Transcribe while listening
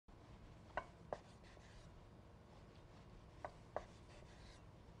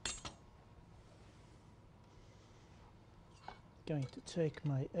going to take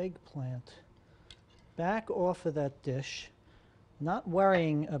my eggplant back off of that dish, not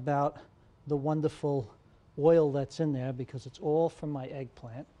worrying about the wonderful oil that's in there because it's all from my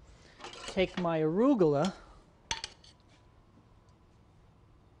eggplant. Take my arugula,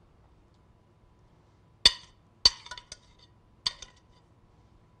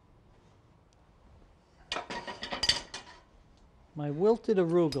 my wilted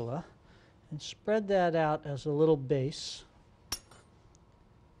arugula, and spread that out as a little base.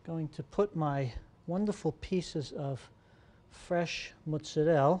 Going to put my wonderful pieces of fresh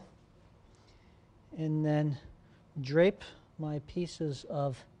mozzarella and then drape my pieces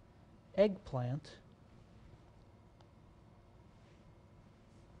of eggplant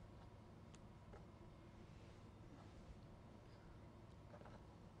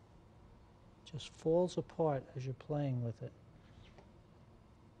just falls apart as you're playing with it.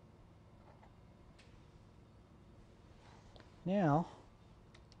 Now,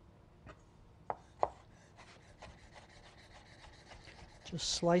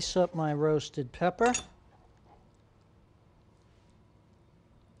 just slice up my roasted pepper.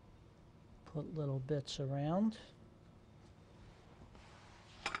 Put little bits around.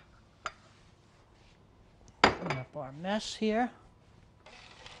 Clean up our mess here.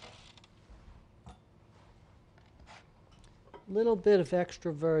 Little bit of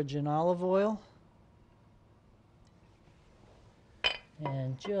extra virgin olive oil.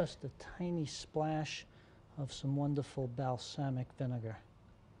 And just a tiny splash of some wonderful balsamic vinegar.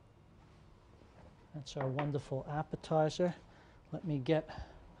 That's our wonderful appetizer. Let me get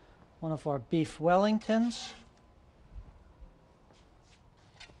one of our beef Wellingtons.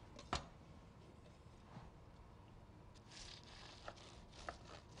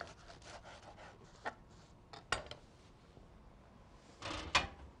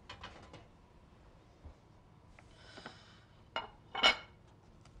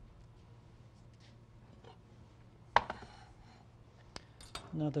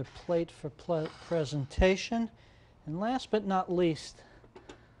 Another plate for presentation. And last but not least,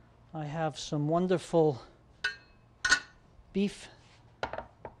 I have some wonderful beef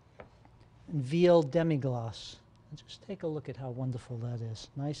and veal demi-glace. And just take a look at how wonderful that is.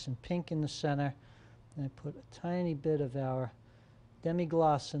 Nice and pink in the center. And I put a tiny bit of our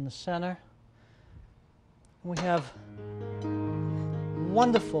demi-glace in the center. We have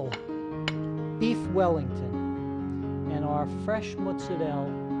wonderful beef Wellington and our fresh mozzarella,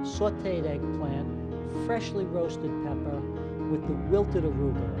 sauteed eggplant, freshly roasted pepper with the wilted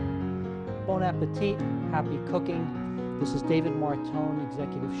arugula. Bon appetit, happy cooking. This is David Martone,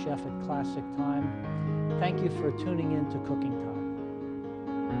 Executive Chef at Classic Thyme. Thank you for tuning in to Cooking Time.